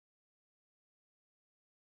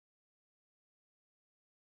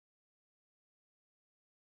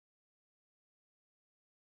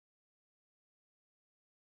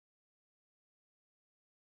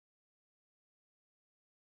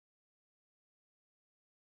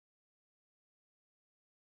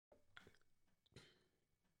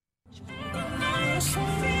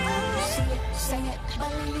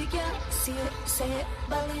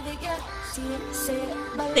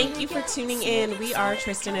Thank you for tuning in. We are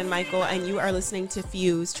Tristan and Michael, and you are listening to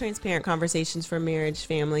Fuse, transparent conversations for marriage,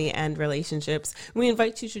 family, and relationships. We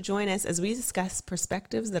invite you to join us as we discuss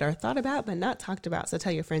perspectives that are thought about but not talked about. So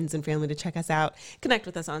tell your friends and family to check us out. Connect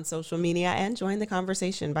with us on social media and join the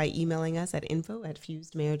conversation by emailing us at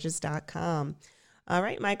info@fusedmarriages.com. All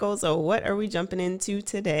right, Michael, so what are we jumping into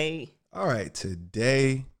today? All right,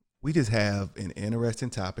 today we just have an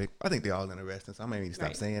interesting topic. I think they're all interesting, so I may need to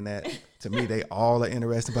stop saying that. To me, they all are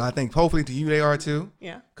interesting, but I think hopefully to you they are too.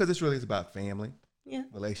 Yeah. Because it's really about family, yeah,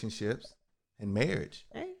 relationships, and marriage.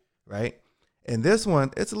 Hey. Right? And this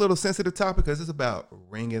one, it's a little sensitive topic because it's about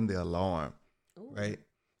ringing the alarm. Ooh. Right?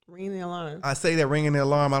 Ringing the alarm. I say that ringing the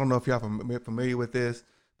alarm. I don't know if y'all familiar with this.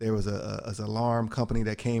 There was an alarm company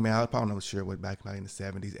that came out. Probably not sure what, back in the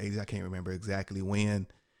 70s, 80s. I can't remember exactly when,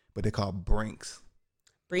 but they're called Brinks.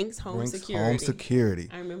 Brinks Home Security. Home Security.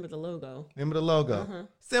 I remember the logo. Uh-huh.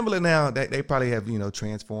 Similar now, they probably have,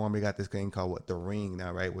 transformed. They got this thing called the Ring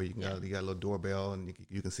now, right? Where you got a little doorbell and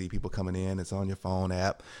you can see people coming in. It's on your phone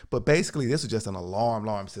app. But basically, this is just an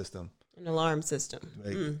alarm system. An alarm system.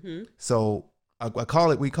 Right? Mm-hmm. So we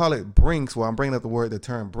call it Brinks. Well, I'm bringing up the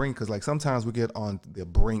term brink, because like sometimes we get on the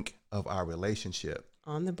brink of our relationship.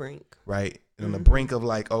 On the brink. Right? And on the brink of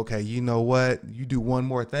like, okay, you know what? You do one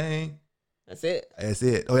more thing. That's it. That's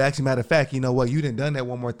it. Or actually, matter of fact, you know what? You done that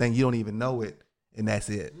one more thing. You don't even know it. And that's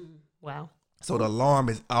it. Wow. So the alarm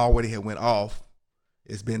is already had went off.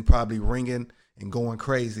 It's been probably ringing and going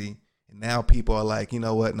crazy. And now people are like, you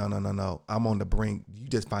know what? No. I'm on the brink. You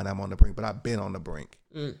just find I'm on the brink, but I've been on the brink.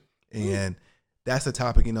 And that's the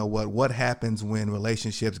topic. You know what happens when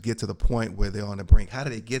relationships get to the point where they're on the brink? How do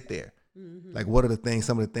they get there? Mm-hmm. Like, what are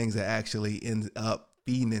some of the things that actually end up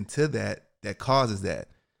feeding into that causes that?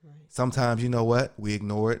 Right. Sometimes, you know what? We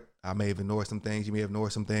ignore it. I may have ignored some things. You may have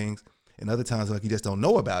ignored some things. And other times, like, you just don't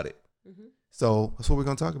know about it. Mm-hmm. So that's what we're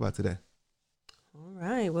going to talk about today. All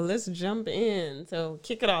right. Well, let's jump in. So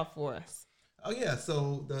kick it off for us. Oh, yeah.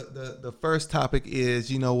 So the first topic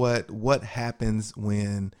is, what happens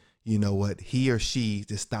when, he or she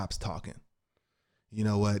just stops talking? You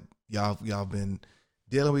know what? Y'all been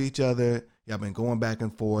dealing with each other. Y'all been going back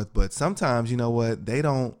and forth. But sometimes, you know what? They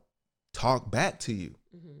don't talk back to you.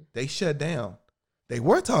 Mm-hmm. They shut down. They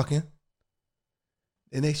were talking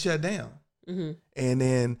and they shut down. Mm-hmm. And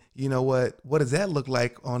then, you know what does that look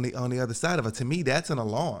like on the other side of it? To me, that's an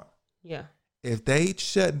alarm. Yeah. If they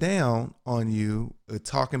shut down on you,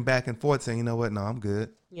 talking back and forth, saying, you know what? No, I'm good.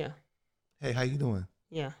 Yeah. Hey, how you doing?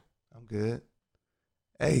 Yeah. I'm good.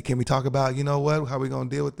 Hey, can we talk about, how we going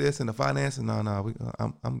to deal with this and the finances? No,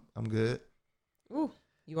 I'm good. Ooh.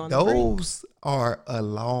 Those are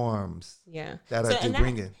alarms. Yeah. That are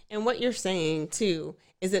ringing. And what you're saying too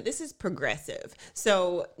is that this is progressive.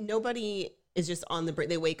 So nobody is just on the brink.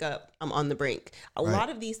 They wake up, I'm on the brink. A lot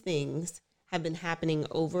of these things have been happening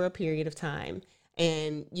over a period of time.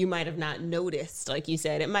 And you might have not noticed, like you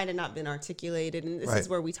said, it might have not been articulated. And this is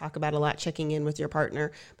where we talk about a lot, checking in with your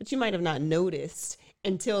partner. But you might have not noticed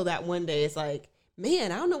until that one day it's like,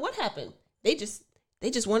 man, I don't know what happened. They just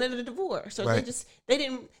wanted a divorce, or they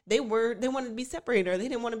wanted to be separated, or they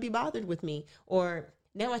didn't want to be bothered with me, or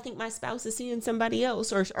now I think my spouse is seeing somebody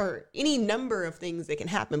else, or any number of things that can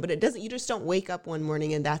happen. But you just don't wake up one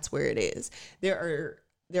morning and that's where it is. There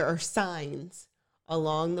are signs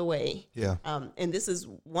along the way. Yeah. And this is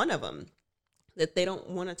one of them, that they don't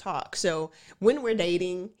want to talk. So when we're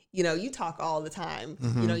dating, you talk all the time.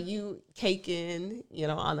 Mm-hmm. You cake in,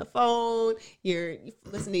 on the phone, you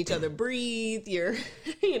listen to each other breathe, you're,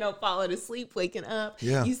 falling asleep, waking up,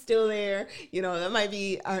 you still there, that might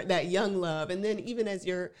be that young love. And then even as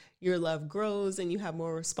your love grows and you have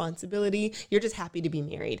more responsibility, you're just happy to be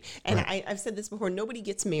married. And I've said this before, nobody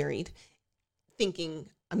gets married thinking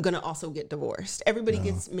I'm going to also get divorced. Everybody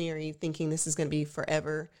gets married thinking this is going to be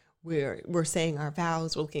forever. We're saying our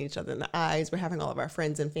vows, we're looking at each other in the eyes, we're having all of our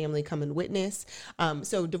friends and family come and witness.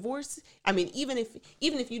 So divorce, I mean, even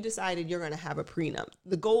if you decided you're going to have a prenup,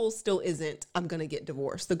 the goal still isn't I'm going to get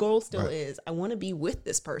divorced. The goal still is I want to be with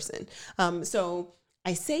this person. So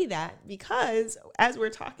I say that because as we're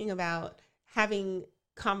talking about having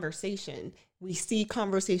conversation, we see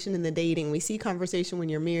conversation in the dating. We see conversation when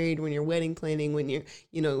you're married, when you're wedding planning, when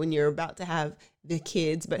you're about to have the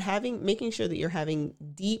kids, but making sure that you're having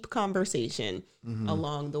deep conversation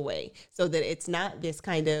along the way, so that it's not this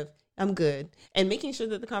kind of I'm good, and making sure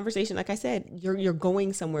that the conversation, like I said, you're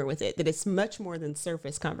going somewhere with it, that it's much more than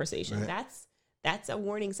surface conversation. Right. That's a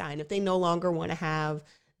warning sign if they no longer want to have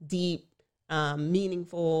deep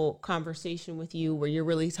meaningful conversation with you where you're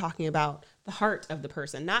really talking about the heart of the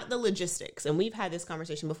person, not the logistics. And we've had this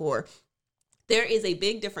conversation before. There is a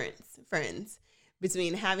big difference, friends,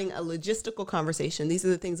 between having a logistical conversation. These are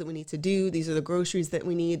the things that we need to do. These are the groceries that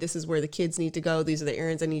we need. This is where the kids need to go. These are the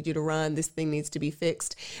errands I need you to run. This thing needs to be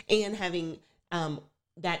fixed. And having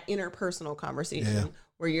that interpersonal conversation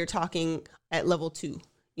where you're talking at level 2,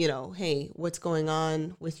 you know, hey, what's going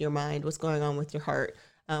on with your mind? What's going on with your heart?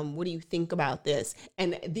 What do you think about this?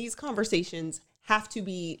 And these conversations have to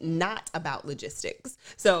be not about logistics.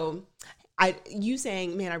 So you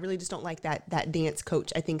saying, man, I really just don't like that dance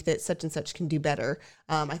coach. I think that such and such can do better.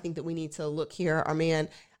 I think that we need to look here. Or man,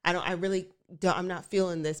 I'm not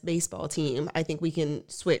feeling this baseball team. I think we can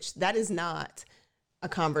switch. That is not a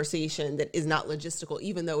conversation that is not logistical,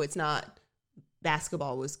 even though it's not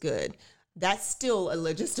basketball was good. That's still a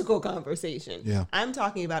logistical conversation. Yeah. I'm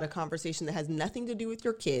talking about a conversation that has nothing to do with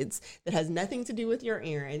your kids, that has nothing to do with your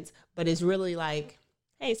errands, but is really like,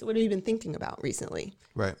 hey, so what have you been thinking about recently?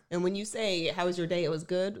 Right. And when you say, how was your day? It was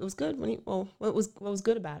good. It was good. What was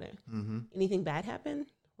good about it? Mm-hmm. Anything bad happen?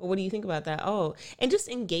 Well, what do you think about that? Oh, and just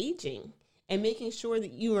engaging and making sure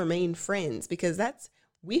that you remain friends, because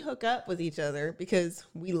we hook up with each other because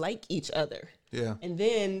we like each other. Yeah. And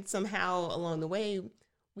then somehow along the way,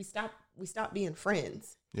 we stop being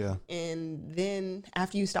friends. Yeah. And then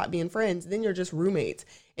after you stop being friends, then you're just roommates.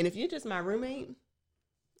 And if you're just my roommate,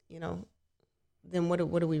 you know, then what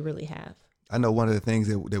do we really have? I know one of the things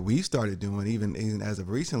that we started doing, even as of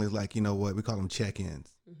recently, is like, you know what, we call them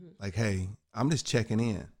check-ins. Mm-hmm. Like, hey, I'm just checking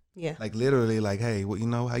in. Yeah. Like literally, like, hey, well, you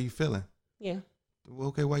know, how you feeling? Yeah. Well,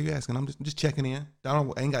 okay, why are you asking? I'm just checking in. I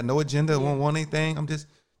ain't got no agenda. Won't want anything. I'm just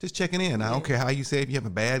checking in. I don't care how you say, if you have a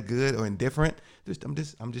bad, good, or indifferent. I'm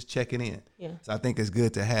just checking in. Yeah. So I think it's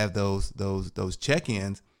good to have those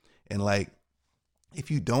check-ins, and like, if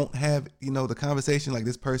you don't have, you know, the conversation, like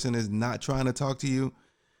this person is not trying to talk to you,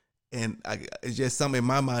 and it's just something in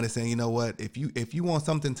my mind is saying, you know what, if you want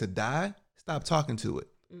something to die, stop talking to it.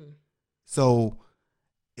 Mm. So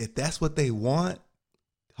if that's what they want,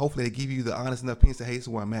 hopefully they give you the honest enough opinion, say, hey, this is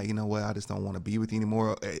where I'm at. You know what, I just don't want to be with you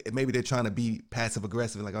anymore. Maybe they're trying to be passive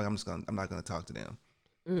aggressive, like, oh, I'm not gonna talk to them.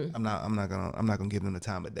 Mm. I'm not gonna give them the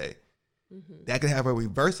time of day. Mm-hmm. That can have a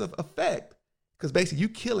reverse effect, because basically you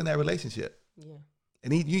killing that relationship. Yeah.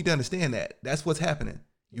 And you need to understand that. That's what's happening.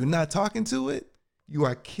 You're not talking to it. You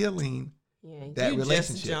are killing that relationship.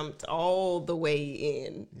 You just jumped all the way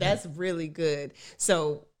in. That's really good.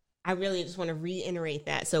 So I really just want to reiterate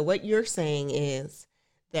that. So what you're saying is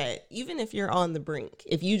that even if you're on the brink,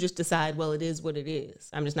 if you just decide, well, it is what it is,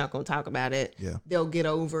 I'm just not going to talk about it. Yeah. They'll get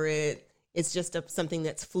over it. It's just something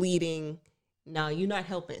that's fleeting. No, you're not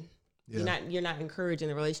helping. Yeah. You're not encouraging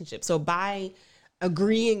the relationship. So by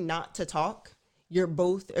agreeing not to talk, you're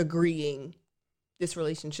both agreeing this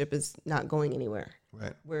relationship is not going anywhere.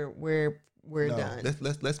 Right. We're done.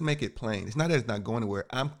 Let's make it plain. It's not that it's not going anywhere.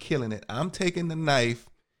 I'm killing it. I'm taking the knife.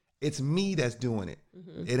 It's me that's doing it.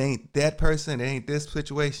 Mm-hmm. It ain't that person. It ain't this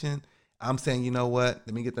situation. I'm saying, you know what?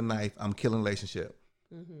 Let me get the knife. I'm killing the relationship.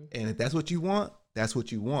 Mm-hmm. And if that's what you want, that's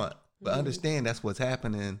what you want. But understand that's what's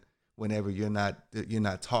happening whenever you're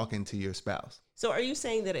not talking to your spouse. So are you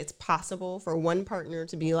saying that it's possible for one partner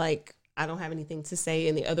to be like, I don't have anything to say,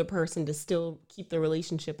 and the other person to still keep the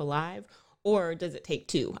relationship alive? Or does it take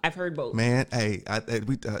two? I've heard both. Man, hey,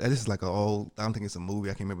 this is like I don't think it's a movie.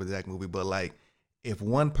 I can't remember the exact movie, but like, if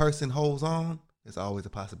one person holds on, there's always a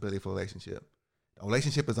possibility for a relationship. A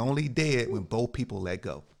relationship is only dead when both people let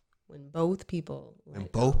go. When both people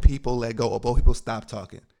let go, or both people stop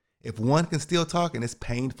talking. If one can still talk and it's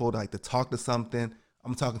painful to talk to something,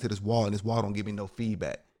 I'm talking to this wall and this wall don't give me no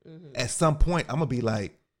feedback. Mm-hmm. At some point, I'm gonna be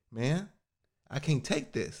like, man, I can't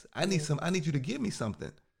take this. I need you to give me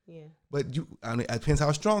something. Yeah. But it depends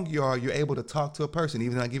how strong you are. You're able to talk to a person,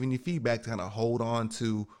 even not giving you feedback, to kind of hold on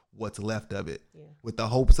to what's left of it, with the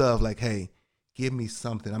hopes of like, hey, give me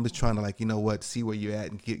something. I'm just trying to see where you're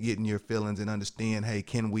at and getting your feelings and understand. Hey,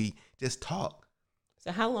 can we just talk?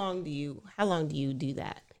 So how long do you do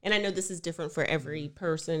that? And I know this is different for every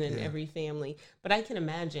person and every family, but I can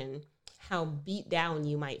imagine how beat down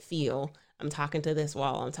you might feel. I'm talking to this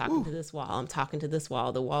wall. I'm talking to this wall. I'm talking to this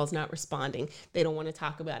wall. The wall's not responding. They don't want to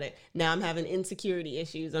talk about it. Now I'm having insecurity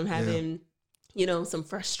issues. I'm having, some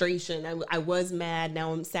frustration. I was mad.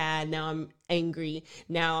 Now I'm sad. Now I'm angry.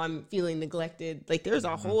 Now I'm feeling neglected. Like there's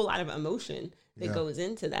a whole lot of emotion that goes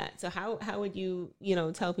into that. So how would you,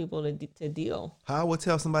 tell people to deal? How I would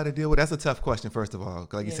tell somebody to deal with, that's a tough question, first of all.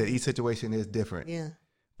 Like you said, each situation is different. Yeah.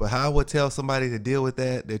 But how I would tell somebody to deal with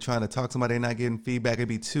that, they're trying to talk to somebody, they're not getting feedback. It'd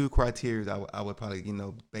be two criteria I would probably,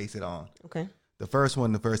 base it on. Okay. The first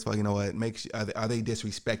one, you know what, are they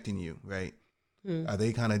disrespecting you, right? Are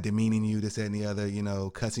they kind of demeaning you, this, that, and the other, you know,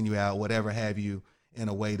 cussing you out, whatever have you, in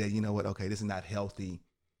a way that, you know what, okay, this is not healthy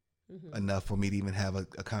enough for me to even have a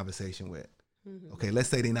conversation with. Okay, let's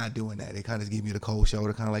say they're not doing that. They kind of give you the cold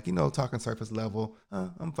shoulder, kind of like, you know, talking surface level,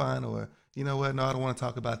 I'm fine, or, you know what, no, I don't want to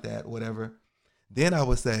talk about that, whatever. Then I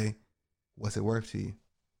would say, what's it worth to you?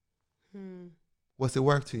 What's it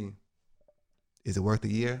worth to you? Is it worth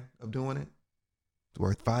a year of doing it? Is it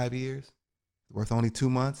worth 5 years? Is it worth only 2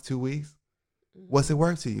 months, 2 weeks? What's it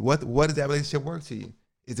worth to you? What is that relationship worth to you?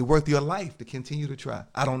 Is it worth your life to continue to try?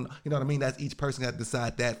 I don't, you know what I mean? That's each person got to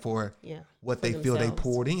decide that for what they feel they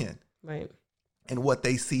poured in. Right. And what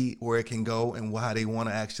they see where it can go and how they want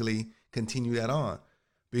to actually continue that on.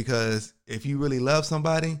 Because if you really love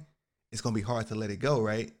somebody, it's going to be hard to let it go,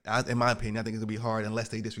 right? In my opinion, I think it's going to be hard unless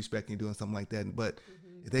they disrespect you doing something like that. But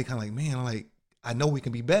if they kind of like, man, like, I know we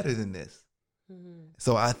can be better than this.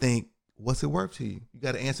 So I think, what's it worth to you? You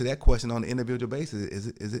got to answer that question on an individual basis.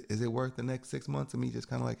 Is it worth the next 6 months of me just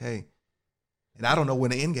kind of like, hey, and I don't know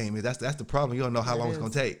when the end game is. That's the problem. You don't know how long it's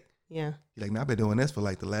going to take. Yeah. You're like, man, I've been doing this for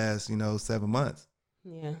like the last, 7 months.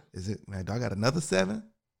 Yeah. Is it, man, do I got another 7?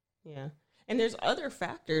 Yeah. And there's other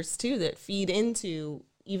factors too that feed into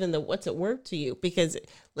even the what's it worth to you, because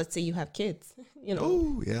let's say you have kids, you know.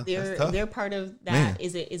 Ooh, yeah, they're part of that. Man.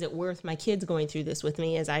 Is it worth my kids going through this with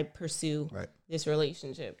me as I pursue this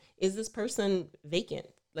relationship? Is this person vacant?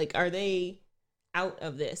 Like, are they out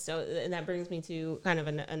of this? So, and that brings me to kind of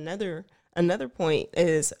another point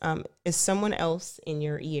is someone else in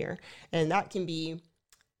your ear? And that can be,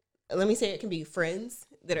 let me say, it can be friends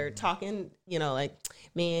that are talking, you know, like,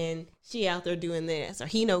 man, she out there doing this, or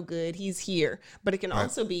he no good, he's here. But it can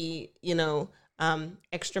also be, you know,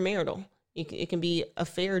 extramarital. It can be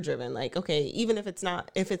affair driven. Like, okay, even if it's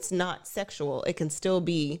not sexual, it can still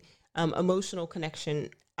be emotional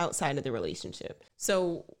connection outside of the relationship.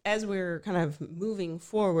 So as we're kind of moving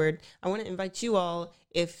forward, I want to invite you all,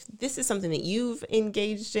 if this is something that you've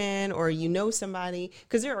engaged in, or you know somebody,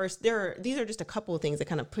 because these are just a couple of things that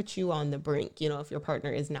kind of put you on the brink. You know, if your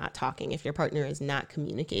partner is not talking, if your partner is not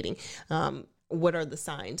communicating, what are the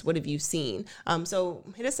signs? What have you seen? So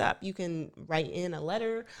hit us up. You can write in a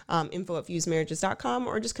letter, info@fusedmarriages.com,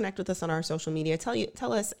 or just connect with us on our social media.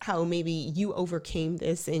 Tell us how maybe you overcame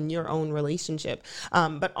this in your own relationship.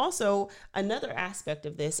 But also another aspect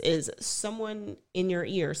of this is someone in your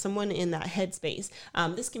ear, someone in that headspace.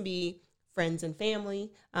 This can be friends and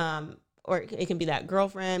family, or it can be that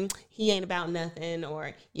girlfriend, he ain't about nothing,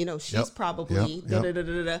 or, you know, she's probably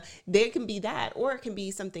There can be that, or it can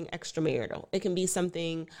be something extramarital. It can be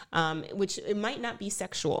something which it might not be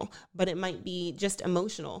sexual, but it might be just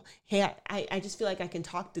emotional. Hey, I just feel like I can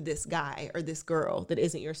talk to this guy or this girl that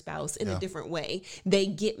isn't your spouse in a different way. They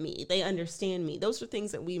get me. They understand me. Those are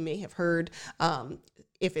things that we may have heard,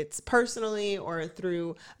 if it's personally or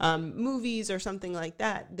through movies or something like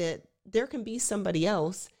that, that there can be somebody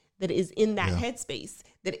else that is in that headspace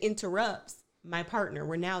that interrupts my partner,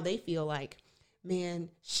 where now they feel like, man,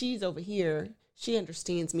 she's over here. She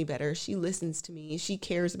understands me better. She listens to me. She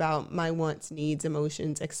cares about my wants, needs,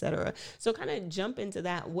 emotions, etc. So kind of jump into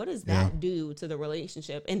that. What does that do to the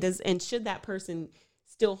relationship? And should that person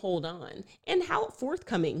still hold on? And how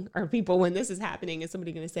forthcoming are people when this is happening? Is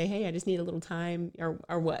somebody going to say, hey, I just need a little time,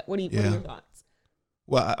 or what? What are your thoughts?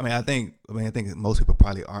 Well, I think most people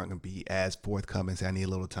probably aren't going to be as forthcoming. Say, I need a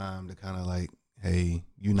little time to kind of like, hey,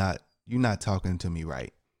 you're not talking to me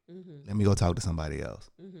right. Let me go talk to somebody else.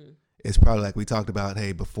 It's probably like we talked about,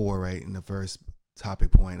 hey, before, right, in the first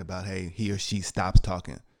topic point about, hey, he or she stops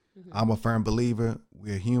talking. I'm a firm believer.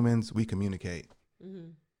 We're humans. We communicate.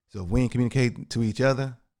 So if we ain't communicating to each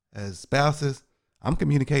other as spouses, I'm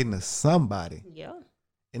communicating to somebody. Yeah.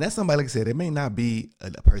 And that's somebody, like I said, it may not be a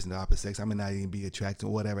person of the opposite sex. I may not even be attracted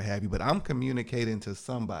or whatever have you, but I'm communicating to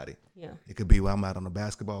somebody. Yeah. It could be when I'm out on the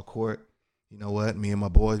basketball court. You know what? Me and my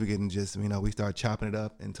boys, we getting just, we start chopping it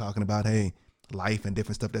up and talking about, hey, life and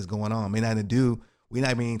different stuff that's going on. We're not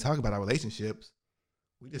even talking about our relationships.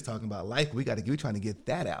 We just talking about life. We're trying to get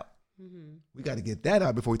that out. We got to get that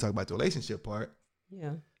out before we talk about the relationship part.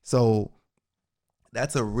 Yeah. So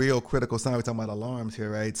that's a real critical sign. We're talking about alarms here,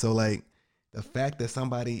 right? So like, the fact that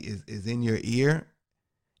somebody is in your ear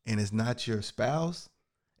and it's not your spouse,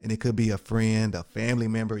 and it could be a friend, a family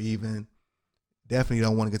member even, definitely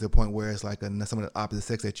don't want to get to the point where it's like someone of the opposite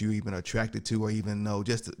sex that you even are attracted to, or even know,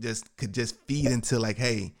 just could just feed into like,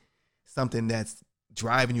 hey, something that's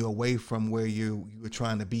driving you away from where you were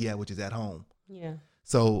trying to be at, which is at home. Yeah.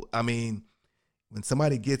 So, I mean, when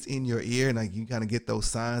somebody gets in your ear and like you kind of get those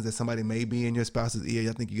signs that somebody may be in your spouse's ear,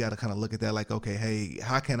 I think you got to kind of look at that like, okay, hey,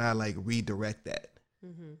 how can I like redirect that?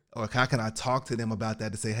 Or how can I talk to them about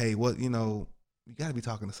that to say, hey, what, you got to be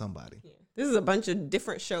talking to somebody. Yeah. This is a bunch of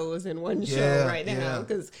different shows in one show right now,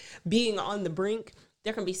 because being on the brink,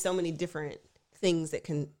 there can be so many different things that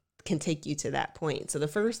can take you to that point. So the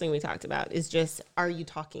first thing we talked about is just, are you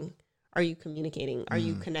talking? Are you communicating? Are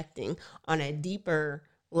you connecting on a deeper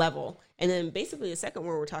level? And then basically the second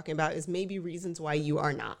one we're talking about is maybe reasons why you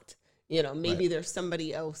are not. Maybe there's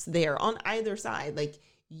somebody else there on either side. Like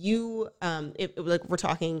you, like we're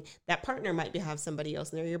talking, that partner might have somebody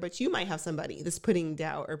else in their ear, but you might have somebody that's putting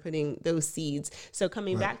doubt or putting those seeds. So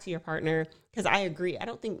coming back to your partner, because I agree, I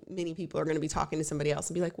don't think many people are going to be talking to somebody else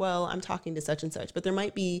and be like, well, I'm talking to such and such, but there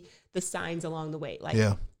might be the signs along the way. Like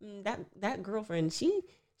that girlfriend, she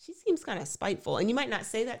seems kind of spiteful. And you might not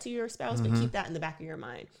say that to your spouse, but keep that in the back of your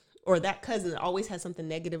mind. Or that cousin always has something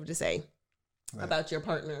negative to say about your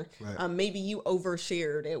partner. Maybe you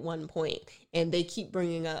overshared at one point and they keep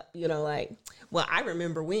bringing up, like, well, I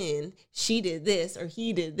remember when she did this or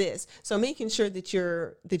he did this. So making sure that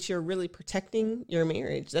you're really protecting your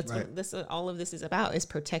marriage. That's what all of this is about, is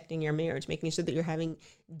protecting your marriage, making sure that you're having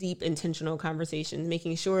deep, intentional conversations,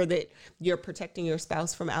 making sure that you're protecting your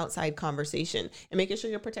spouse from outside conversation, and making sure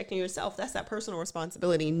you're protecting yourself. That's that personal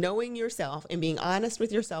responsibility, knowing yourself and being honest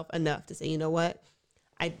with yourself enough to say, you know what,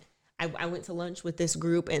 I went to lunch with this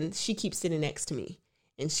group and she keeps sitting next to me,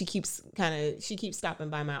 and she keeps stopping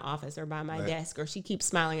by my office or by my desk, or she keeps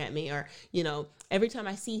smiling at me, or, every time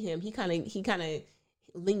I see him, he kind of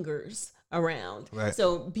lingers around.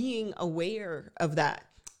 So being aware of that,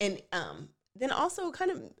 and then also kind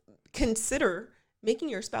of consider making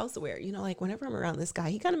your spouse aware. Like whenever I'm around this guy,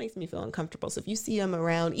 he kind of makes me feel uncomfortable. So if you see him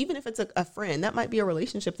around, even if it's a friend, that might be a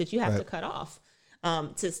relationship that you have to cut off.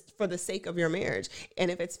 For the sake of your marriage.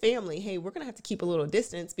 And if it's family, hey, we're going to have to keep a little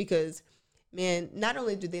distance, because, man, not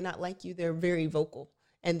only do they not like you, they're very vocal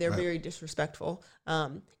and they're very disrespectful.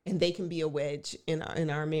 And they can be a wedge in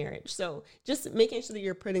our marriage. So just making sure that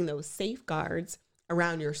you're putting those safeguards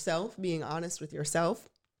around yourself, being honest with yourself,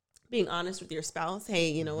 being honest with your spouse.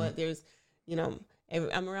 Hey, you know what, there's,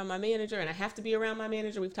 I'm around my manager and I have to be around my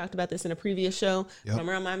manager. We've talked about this in a previous show. I'm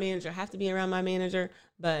around my manager, I have to be around my manager,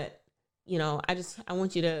 but I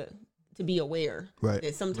want you to be aware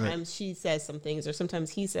that sometimes she says some things, or sometimes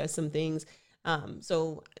he says some things.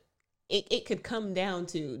 So it could come down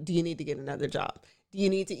to, do you need to get another job? Do you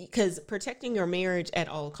need to, because protecting your marriage at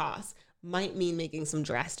all costs might mean making some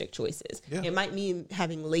drastic choices. It might mean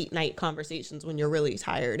having late night conversations when you're really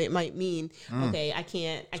tired. It might mean, okay, I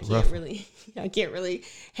can't really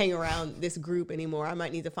hang around this group anymore. I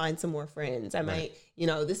might need to find some more friends. I might,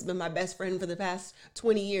 this has been my best friend for the past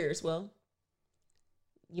 20 years. Well,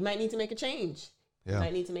 you might need to make a change. You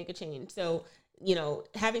might need to make a change. So,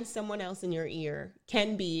 having someone else in your ear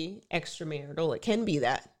can be extramarital. It can be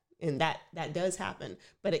that, and that does happen,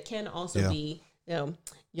 but it can also be,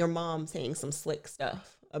 your mom saying some slick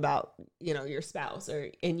stuff about, your spouse,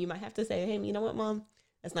 and you might have to say, hey, you know what, Mom,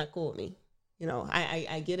 that's not cool with me.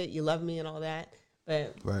 I get it. You love me and all that,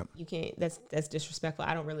 but you can't, that's disrespectful.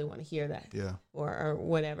 I don't really want to hear that. Or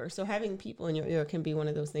whatever. So having people in your ear can be one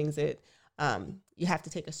of those things that, you have to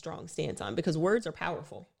take a strong stance on, because words are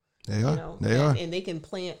powerful. They are. And they can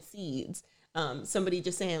plant seeds. Somebody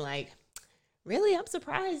just saying like, really, I'm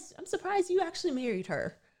surprised you actually married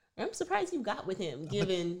her. I'm surprised you got with him,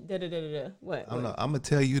 given What? I'm going to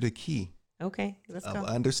tell you the key. Okay, let's go. Of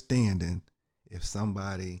understanding if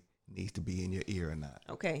somebody needs to be in your ear or not.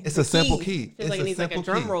 Okay. It's a simple key. Feels like it needs like a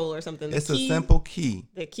drum roll or something. It's a simple key.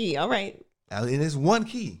 The key. All right. And it's one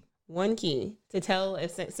key. One key to tell.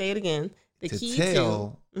 Say it again. The key to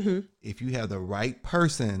tell if you have the right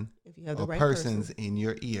person, persons in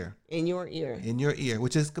your ear. In your ear.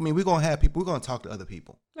 Which is, we're going to have people, we're going to talk to other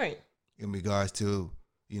people. Right. In regards to,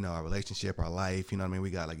 our relationship, our life, we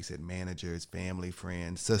got, like you said, managers, family,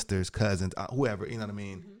 friends, sisters, cousins, whoever,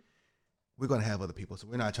 We're going to have other people. So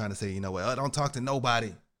we're not trying to say, don't talk to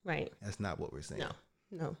nobody. Right. That's not what we're saying.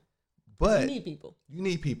 No. But you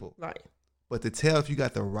need people. Right. But to tell if you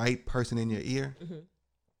got the right person in your ear,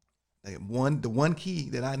 the one key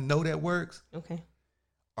that I know that works. Okay.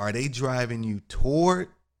 Are they driving you toward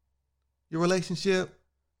your relationship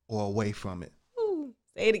or away from it? Ooh,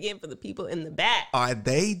 say it again for the people in the back. Are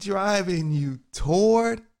they driving you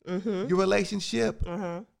toward your relationship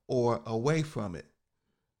or away from it?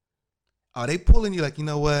 Are they pulling you like, you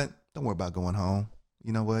know what? Don't worry about going home.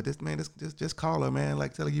 You know what? Just call her, man.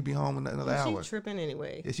 Like, tell her you be home in another hour. She tripping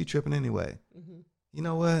anyway. Yeah, she tripping anyway. You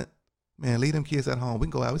know what? Man, leave them kids at home. We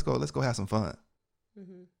can go out. Let's go have some fun.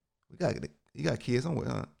 We got You got kids. Don't worry.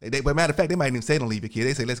 But matter of fact, they might even say don't leave your kids.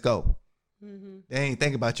 They say, let's go. Mm-hmm. They ain't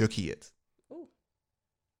think about your kids. Ooh.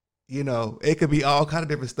 You know, it could be all kind of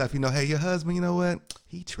different stuff. You know, hey, your husband, you know what?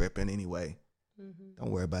 He tripping anyway. Mm-hmm.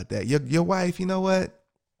 Don't worry about that. Your wife, you know what?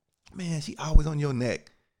 Man, she always on your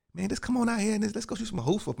neck. Man, just come on out here and let's go shoot some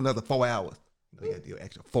hoops for another 4 hours. You know, you got to do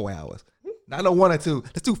extra 4 hours. Not no 1 or 2.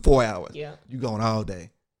 Let's do 4 hours. Yeah. You going all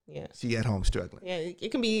day. Yeah. She at home struggling. Yeah,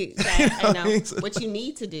 it can be that. I know. What you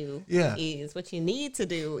need to do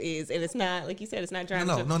is, and it's not, like you said, it's not driving.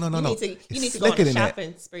 No. You need to go on a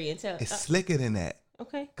shopping spree and tell. It's slicker than that.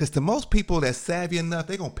 Okay. Because to most people that's savvy enough,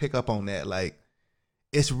 they're going to pick up on that. Like,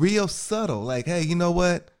 it's real subtle. Like, hey, you know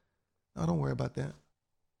what? No, don't worry about that.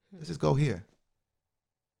 Let's just go here.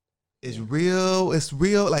 It's real. It's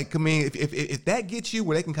real. Like, I mean, if that gets you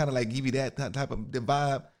where they can kind of like give you that type of the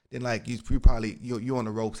vibe, then like you probably you're on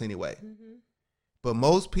the ropes anyway. Mm-hmm. But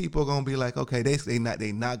most people are gonna be like, okay, they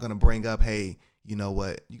not gonna bring up, hey, you know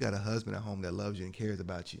what? You got a husband at home that loves you and cares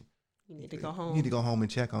about you. You need to go home. You need to go home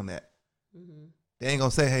and check on that. Mm-hmm. They ain't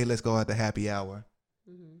gonna say, hey, let's go out to happy hour.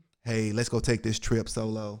 Mm-hmm. Hey, let's go take this trip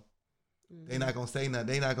solo. Mm-hmm. They're not gonna say nothing.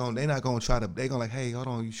 They're not gonna try to. They're gonna like, hey, hold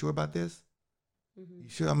on, you sure about this? Mm-hmm. You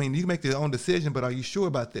sure? I mean, you can make your own decision, but are you sure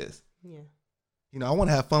about this? Yeah. You know, I want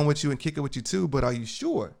to have fun with you and kick it with you too, but are you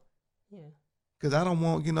sure? Yeah. Because I don't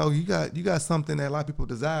want, you know, you got something that a lot of people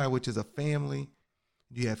desire, which is a family.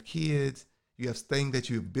 You have kids. You have things that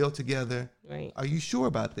you've built together. Right. Are you sure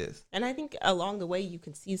about this? And I think along the way, you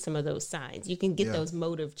can see some of those signs. You can get those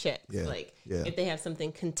motive checks. Yeah. Like if they have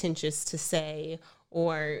something contentious to say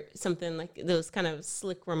or something like those kind of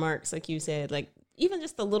slick remarks, like you said, like even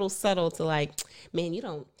just a little subtle to like, man,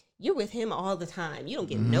 you're with him all the time. You don't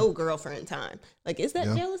get no girlfriend time. Like, is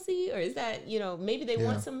that jealousy or is that, you know, maybe they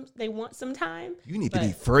want some time? You need to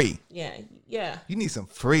be free. Yeah. Yeah. You need some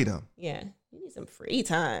freedom. Yeah. You need some free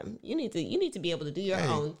time. You need to be able to do your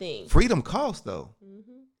own thing. Freedom costs though.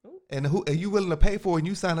 Mm-hmm. And who are you willing to pay for? And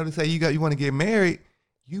you sign up to say you want to get married.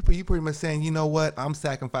 You pretty much saying, you know what? I'm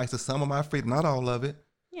sacrificing some of my freedom, not all of it.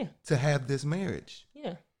 Yeah. To have this marriage.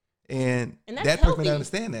 Yeah. And that person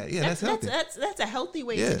understand that. Yeah, that's healthy. That's a healthy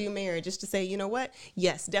way to do marriage, is to say, you know what?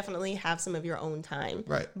 Yes, definitely have some of your own time.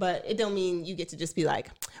 Right. But it don't mean you get to just be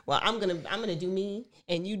like, well, I'm gonna do me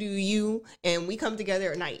and you do you and we come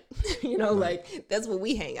together at night. You know, like that's when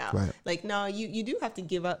we hang out. Right. Like, no, you do have to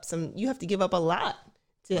give up a lot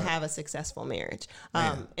to have a successful marriage.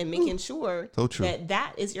 And making sure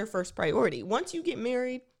that is your first priority. Once you get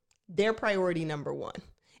married, they're priority number one.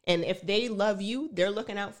 And if they love you, they're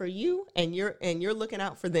looking out for you and you're looking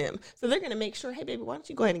out for them. So they're going to make sure, hey, baby, why don't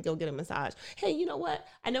you go ahead and go get a massage? Hey, you know what?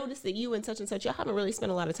 I noticed that you and such, y'all haven't really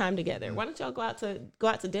spent a lot of time together. Why don't y'all go out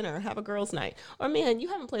to dinner or have a girls' night? Or, man, you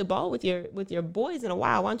haven't played ball with your boys in a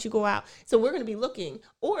while. Why don't you go out? So we're going to be looking.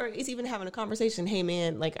 Or it's even having a conversation. Hey,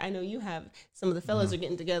 man, like I know you have some of the fellas are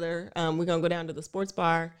getting together. We're going to go down to the sports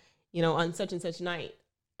bar, you know, on such and such night.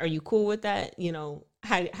 Are you cool with that? You know,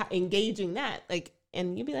 how engaging that, like.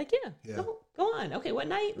 And you'd be like, yeah. Go on. Okay, what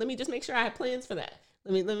night? Let me just make sure I have plans for that.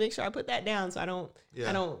 Let me make sure I put that down so I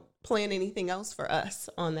don't plan anything else for us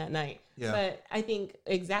on that night. Yeah. But I think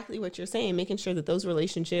exactly what you're saying, making sure that those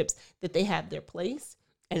relationships, that they have their place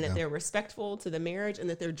and that they're respectful to the marriage and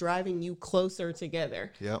that they're driving you closer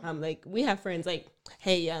together. Yeah. Like we have friends like,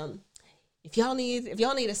 hey, if y'all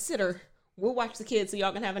need a sitter, we'll watch the kids so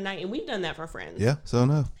y'all can have a night. And we've done that for friends. Yeah, so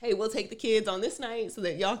no. Hey, we'll take the kids on this night so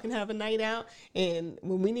that y'all can have a night out. And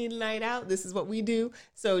when we need a night out, this is what we do.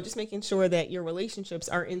 So just making sure that your relationships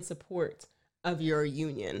are in support of your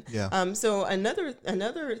union. Yeah. So another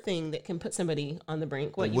thing that can put somebody on the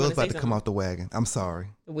brink. The wheel's about to come off the wagon. I'm sorry.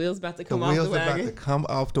 The wheel's about to come off the wagon. The wheel's about to come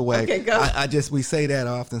off the wagon. Okay, go. We say that,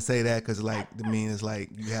 I often say that because like, I mean, it's like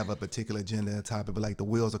you have a particular agenda and topic, but like the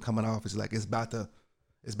wheels are coming off. It's like, it's about to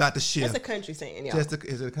shift. That's a country saying, y'all. Is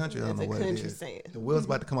it a country? I don't know what it is. Country saying. The wheel's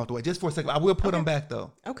about to come off the way. Just for a second, I will put them back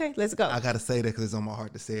though. Okay, let's go. I got to say that because it's on my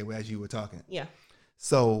heart to say it as you were talking. Yeah.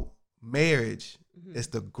 So marriage is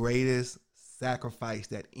the greatest sacrifice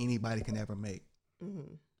that anybody can ever make.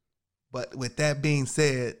 Mm-hmm. But with that being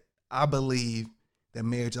said, I believe that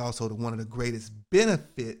marriage is also one of the greatest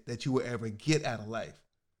benefit that you will ever get out of life.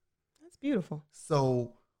 That's beautiful.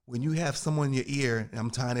 So when you have someone in your ear, and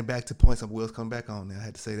I'm tying it back to points, some wheels come back on now. I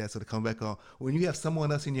had to say that so to come back on. When you have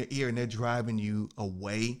someone else in your ear and they're driving you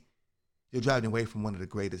away, you're driving away from one of the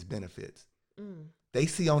greatest benefits. Mm. They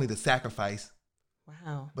see only the sacrifice.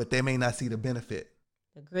 Wow. But they may not see the benefit.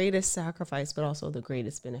 The greatest sacrifice, but also the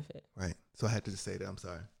greatest benefit. Right. So I had to just say that. I'm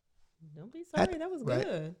sorry. Don't be sorry. That was right.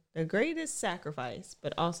 good. The greatest sacrifice,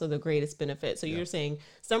 but also the greatest benefit. So you're saying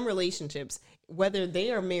some relationships, whether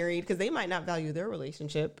they are married, because they might not value their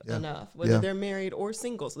relationship enough, whether they're married or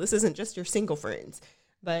single. So this isn't just your single friends,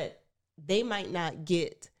 but they might not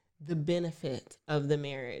get the benefit of the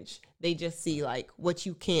marriage. They just see like what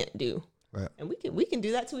you can't do. Right. And we can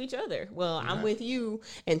do that to each other. Well, I'm with you,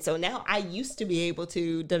 and so now I used to be able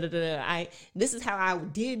to this is how I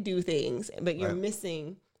did do things, but you're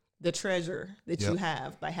missing the treasure that you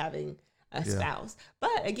have by having a spouse.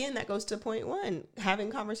 But again, that goes to point one,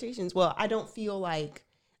 having conversations. Well, I don't feel like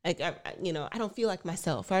I don't feel like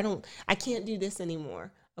myself, or I can't do this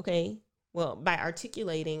anymore. Okay. Well, by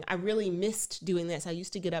articulating, I really missed doing this. I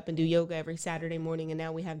used to get up and do yoga every Saturday morning, and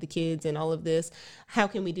now we have the kids and all of this. How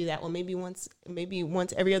can we do that? Well, maybe once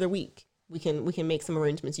every other week, we can make some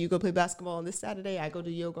arrangements. You go play basketball on this Saturday, I go do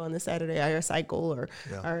yoga on this Saturday, I cycle, or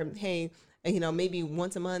hey, maybe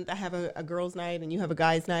once a month I have a girls' night and you have a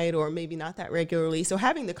guys' night, or maybe not that regularly. So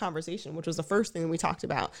having the conversation, which was the first thing we talked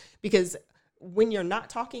about, because when you're not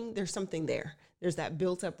talking, there's something there. There's that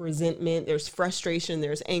built up resentment, there's frustration,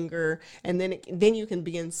 there's anger, and then you can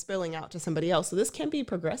begin spilling out to somebody else. So this can be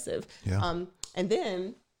progressive. Yeah. And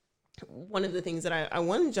then one of the things that I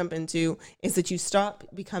want to jump into is that you stop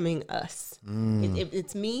becoming us.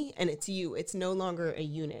 It's me and it's you. It's no longer a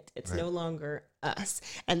unit. It's no longer us.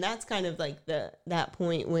 And that's kind of like that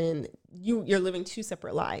point when you're living two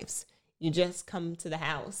separate lives. You just come to the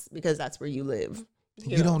house because that's where you live.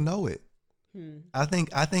 You don't know it. I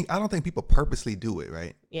don't think people purposely do it,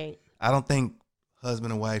 right? Yeah. I don't think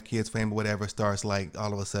husband and wife, kids, family, whatever starts like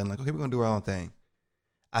all of a sudden like, okay, we're gonna do our own thing.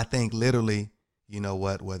 I think literally, you know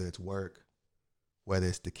what, whether it's work, whether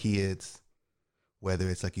it's the kids, whether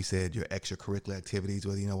it's like you said, your extracurricular activities,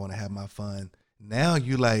 whether you don't want to have my fun. Now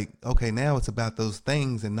you like, okay, now it's about those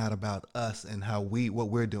things and not about us and what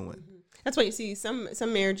we're doing. That's why you see some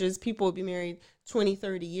marriages, people will be married 20,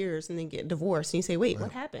 30 years and then get divorced. And you say, wait,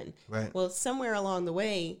 what happened? Right. Well, somewhere along the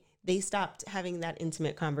way, they stopped having that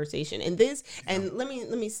intimate conversation. And let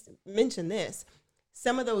me mention this.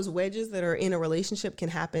 Some of those wedges that are in a relationship can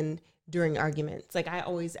happen during arguments. Like I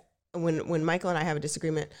always, when Michael and I have a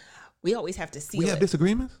disagreement, we always have to seal it. We have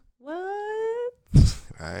disagreements? What?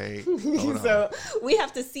 Right. So we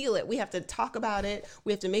have to seal it. We have to talk about it.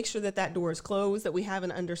 We have to make sure that door is closed, that we have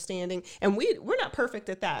an understanding. And we're not perfect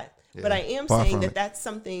at that. Yeah, but I am saying that that's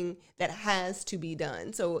something that has to be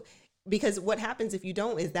done. So because what happens if you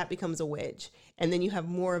don't is that becomes a wedge. And then you have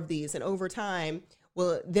more of these. And over time,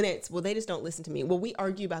 they just don't listen to me. Well, we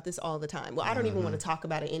argue about this all the time. Well, I don't even want to talk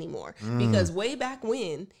about it anymore because way back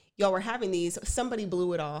when y'all were having these, somebody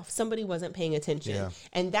blew it off. Somebody wasn't paying attention. Yeah.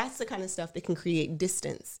 And that's the kind of stuff that can create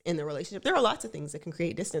distance in the relationship. There are lots of things that can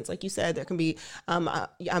create distance. Like you said, there can be,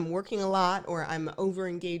 I'm working a lot, or I'm over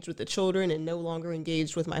engaged with the children and no longer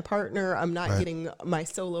engaged with my partner. I'm not getting my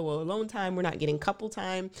solo alone time. We're not getting couple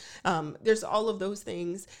time. There's all of those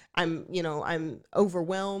things. I'm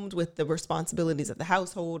overwhelmed with the responsibilities of the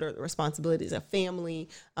household or the responsibilities of family,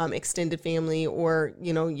 extended family, or,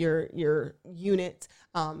 your unit.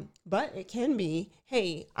 But it can be,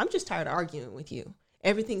 hey, I'm just tired of arguing with you.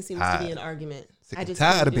 Everything seems to be an argument.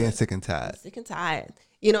 Tired of being sick and tired. Sick and tired.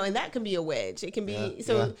 And that can be a wedge. It can be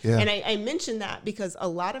and I mentioned that because a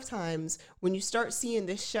lot of times when you start seeing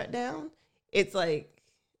this shutdown, it's like,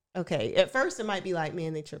 okay, at first it might be like,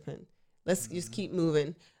 man, they tripping. Let's just keep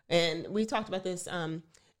moving. And we talked about this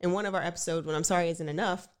in one of our episodes when I'm sorry isn't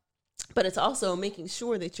enough. But it's also making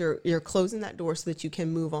sure that you're closing that door so that you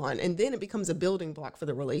can move on. And then it becomes a building block for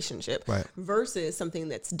the relationship versus something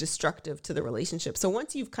that's destructive to the relationship. So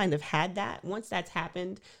once you've kind of had that, once that's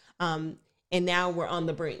happened, and now we're on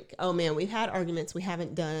the brink. Oh man, we've had arguments. We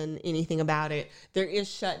haven't done anything about it. There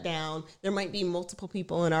is shutdown. There might be multiple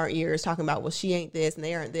people in our ears talking about, well, she ain't this and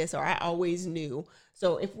they aren't this, or I always knew.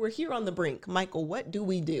 So if we're here on the brink, Michael, what do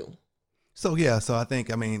we do? So I think,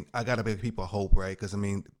 I got to give people hope, right? Because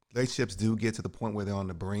relationships do get to the point where they're on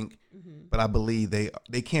the brink, but I believe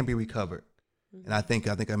they can be recovered. And I think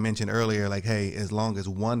I mentioned earlier, like, hey, as long as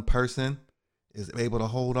one person is able to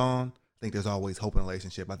hold on, I think there's always hope in a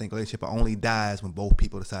relationship. I think a relationship only dies when both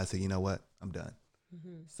people decide to say, you know what, I'm done.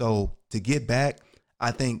 So to get back,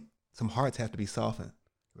 I think some hearts have to be softened,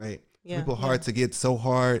 right? People's hearts to get so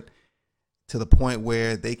hard to the point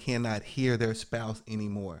where they cannot hear their spouse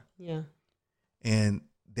anymore. Yeah. And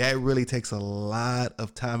that really takes a lot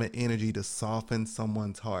of time and energy to soften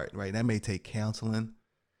someone's heart, right? That may take counseling.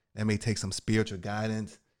 That may take some spiritual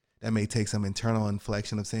guidance. That may take some internal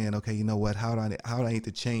inflection of saying, okay, you know what? How do I need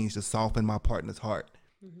to change to soften my partner's heart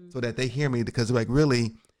so that they hear me? Because like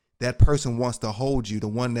really, that person wants to hold you. The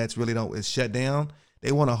one that's really is shut down.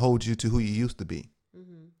 They want to hold you to who you used to be,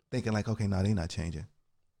 Mm-hmm. thinking like, okay, no, they're not changing.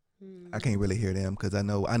 Mm-hmm. I can't really hear them because I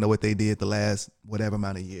know what they did the last whatever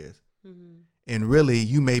amount of years. Mm-hmm. And really,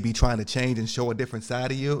 you may be trying to change and show a different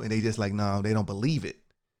side of you, and they just like, no, they don't believe it.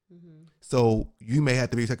 Mm-hmm. So you may have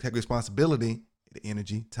to take responsibility, the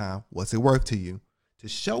energy, time, what's it worth to you, to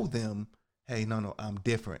show them, hey, no, I'm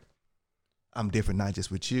different. I'm different, not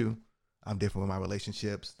just with you. I'm different with my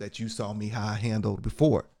relationships that you saw me how I handled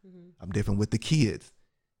before. Mm-hmm. I'm different with the kids.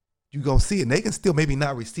 You go see it, and they can still maybe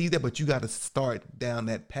not receive that, but you got to start down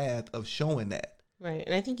that path of showing that. Right.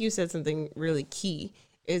 And I think you said something really key,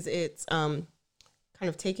 is it's kind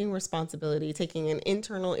of taking responsibility, taking an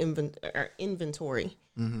internal inventory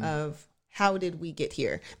Mm-hmm. of how did we get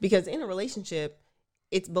here? Because in a relationship,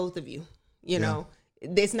 it's both of you, you know.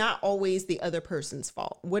 It's not always the other person's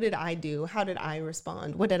fault. What did I do? How did I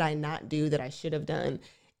respond? What did I not do that I should have done?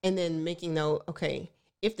 And then making note, okay,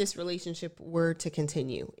 if this relationship were to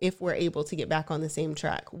continue, if we're able to get back on the same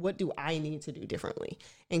track, what do I need to do differently?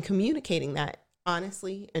 And communicating that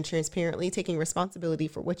honestly and transparently, taking responsibility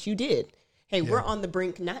for what you did. Hey, we're on the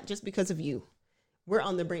brink, not just because of you. We're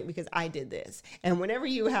on the brink because I did this. And whenever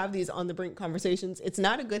you have these on the brink conversations, it's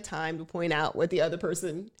not a good time to point out what the other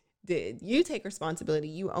person did. You take responsibility.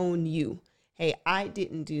 You own you. Hey, I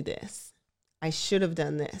didn't do this. I should have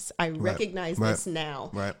done this. I recognize this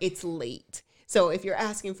now. Right. It's late. So if you're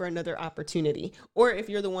asking for another opportunity, or if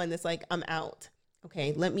you're the one that's like, I'm out.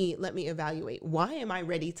 Okay, let me evaluate. Why am I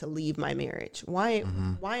ready to leave my marriage? Why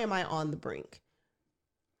am I on the brink?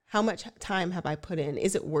 How much time have I put in?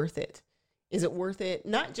 Is it worth it? Is it worth it?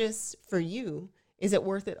 Not just for you. Is it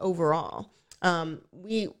worth it overall?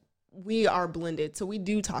 We are blended. So we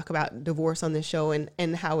do talk about divorce on the show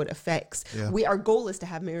and how it affects. Yeah. Our goal is to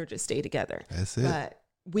have marriages stay together. That's it. But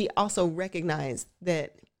we also recognize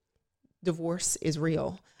that divorce is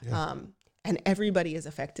real. Yeah. And everybody is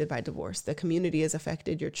affected by divorce. The community is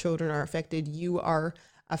affected. Your children are affected. You are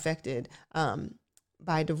affected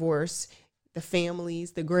by divorce. The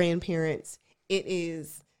families, the grandparents. It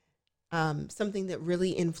is something that really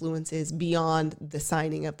influences beyond the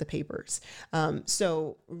signing of the papers.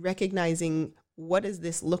 So recognizing, what does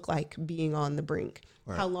this look like being on the brink?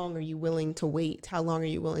 Right. How long are you willing to wait? How long are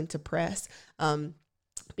you willing to press?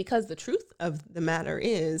 Because the truth of the matter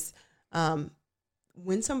is,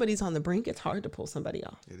 when somebody's on the brink, it's hard to pull somebody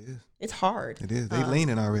off. It is. It's hard. It is. They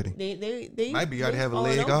leaning already. They might be already have a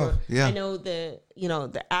leg off. Yeah. I know the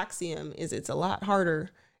axiom is it's a lot harder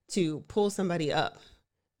to pull somebody up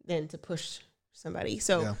than to push somebody.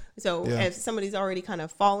 So if somebody's already kind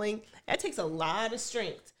of falling, that takes a lot of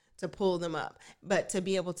strength to pull them up. But to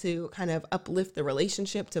be able to kind of uplift the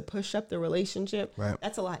relationship, to push up the relationship, right,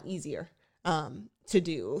 that's a lot easier to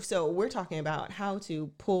do. So we're talking about how to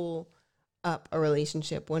pull up a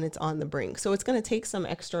relationship when it's on the brink. So it's going to take some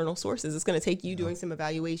external sources. It's going to take you doing some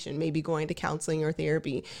evaluation, maybe going to counseling or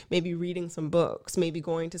therapy, maybe reading some books, maybe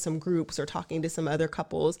going to some groups or talking to some other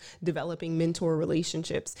couples, developing mentor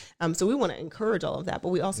relationships. So we want to encourage all of that, but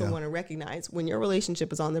we also want to recognize when your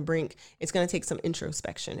relationship is on the brink, it's going to take some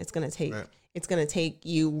introspection. It's going to take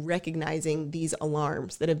you recognizing these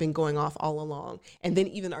alarms that have been going off all along, and then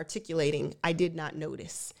even articulating, I did not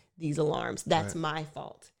notice these alarms. That's my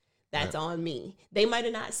fault. That's on me. They might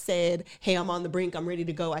have not said, hey, I'm on the brink. I'm ready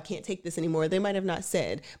to go. I can't take this anymore. They might have not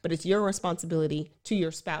said, but it's your responsibility to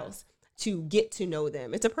your spouse to get to know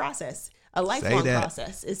them. It's a process. A lifelong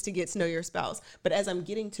process is to get to know your spouse. But as I'm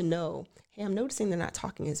getting to know, hey, I'm noticing they're not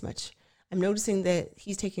talking as much. I'm noticing that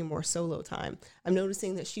he's taking more solo time. I'm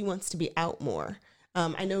noticing that she wants to be out more.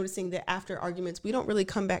 I'm noticing that after arguments, we don't really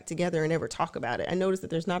come back together and ever talk about it. I notice that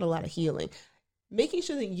there's not a lot of healing. Making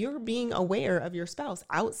sure that you're being aware of your spouse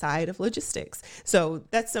outside of logistics. So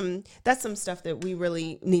that's some stuff that we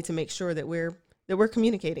really need to make sure that we're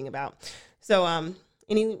communicating about. So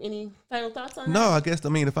any final thoughts on that? No, I guess the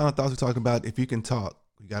final thoughts we're talking about, if you can talk,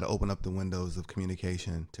 you got to open up the windows of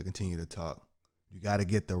communication to continue to talk. You got to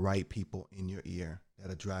get the right people in your ear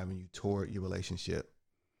that are driving you toward your relationship.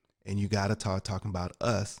 And you got to talking about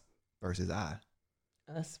us versus I.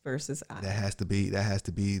 Us versus I. That has to be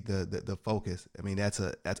the focus.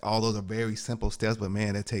 That's all those are very simple steps, but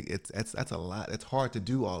man, that's a lot. It's hard to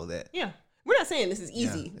do all of that. Yeah. We're not saying this is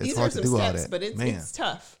easy. These are some steps, but it's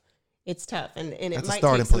tough. It's tough. And it might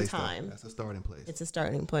take some time. That's a starting place. It's a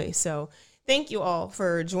starting place. So thank you all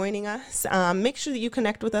for joining us. Make sure that you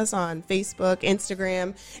connect with us on Facebook,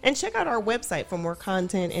 Instagram, and check out our website for more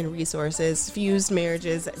content and resources,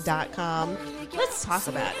 fusedmarriages.com. Let's talk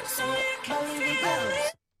about it.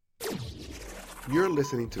 You're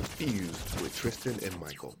listening to Fused with Tristan and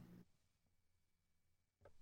Michael.